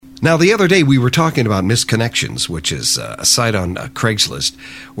Now, the other day we were talking about Misconnections, which is a site on Craigslist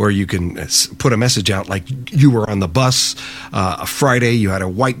where you can put a message out like you were on the bus a Friday, you had a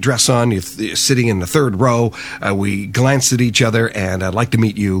white dress on, you're sitting in the third row, we glanced at each other, and I'd like to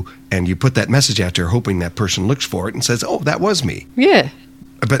meet you, and you put that message out there hoping that person looks for it and says, oh, that was me. Yeah.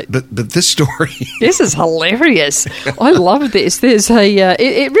 But this story... This is hilarious. I love this. There's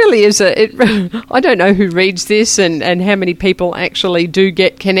it really is I don't know who reads this and how many people actually do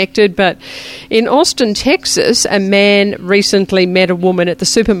get connected, but in Austin, Texas, a man recently met a woman at the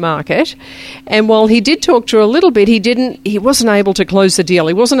supermarket, and while he did talk to her a little bit, he wasn't able to close the deal.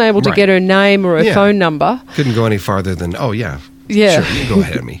 He wasn't able to get her name or her phone number. Couldn't go any farther than, oh, yeah. Yeah. Sure, you go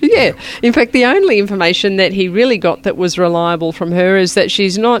ahead of me. Yeah. In fact, the only information that he really got that was reliable from her is that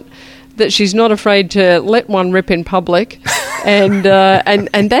she's not afraid to let one rip in public, and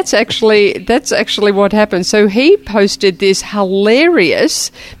that's actually what happened. So he posted this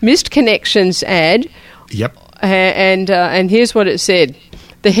hilarious missed connections ad. Yep. And here's what it said.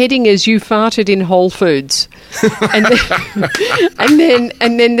 The heading is "You farted in Whole Foods," and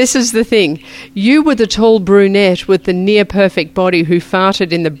then this is the thing: you were the tall brunette with the near perfect body who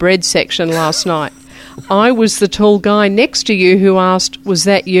farted in the bread section last night. I was the tall guy next to you who asked, "Was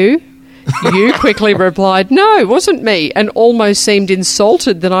that you?" You quickly replied, "No, it wasn't me," and almost seemed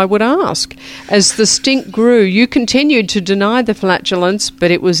insulted that I would ask. As the stink grew, you continued to deny the flatulence, but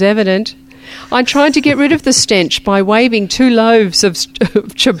it was evident. I tried to get rid of the stench by waving 2 loaves of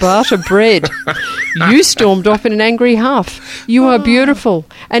ciabatta bread. You stormed off in an angry huff. You are beautiful.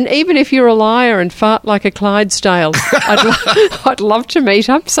 And even if you're a liar and fart like a Clydesdale, I'd love to meet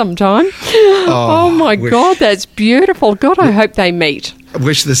up sometime. Oh my God, that's beautiful. God, I hope they meet. I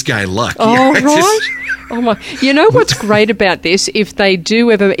wish this guy luck. Oh, yeah, right? Oh, my. You know what's great about this? If they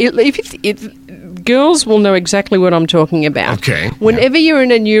do ever... girls will know exactly what I'm talking about. Okay. Whenever you're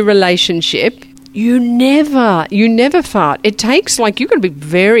in a new relationship, you never fart. It takes, you've got to be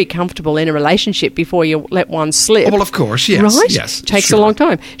very comfortable in a relationship before you let one slip. Well, of course, yes. Right? Yes. It takes a long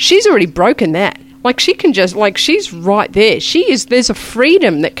time. She's already broken that. She can just, she's right there. There's a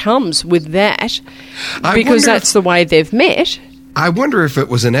freedom that comes with that because that's the way they've met. I wonder if it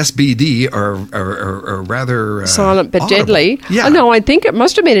was an SBD or rather... silent but audible. Deadly. Yeah. Oh, no, I think it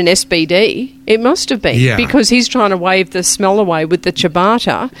must have been an SBD. It must have been because he's trying to wave the smell away with the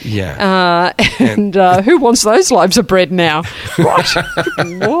ciabatta. Yeah. And who wants those loaves of bread now? Right.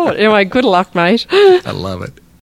 Lord. Anyway, good luck, mate. I love it.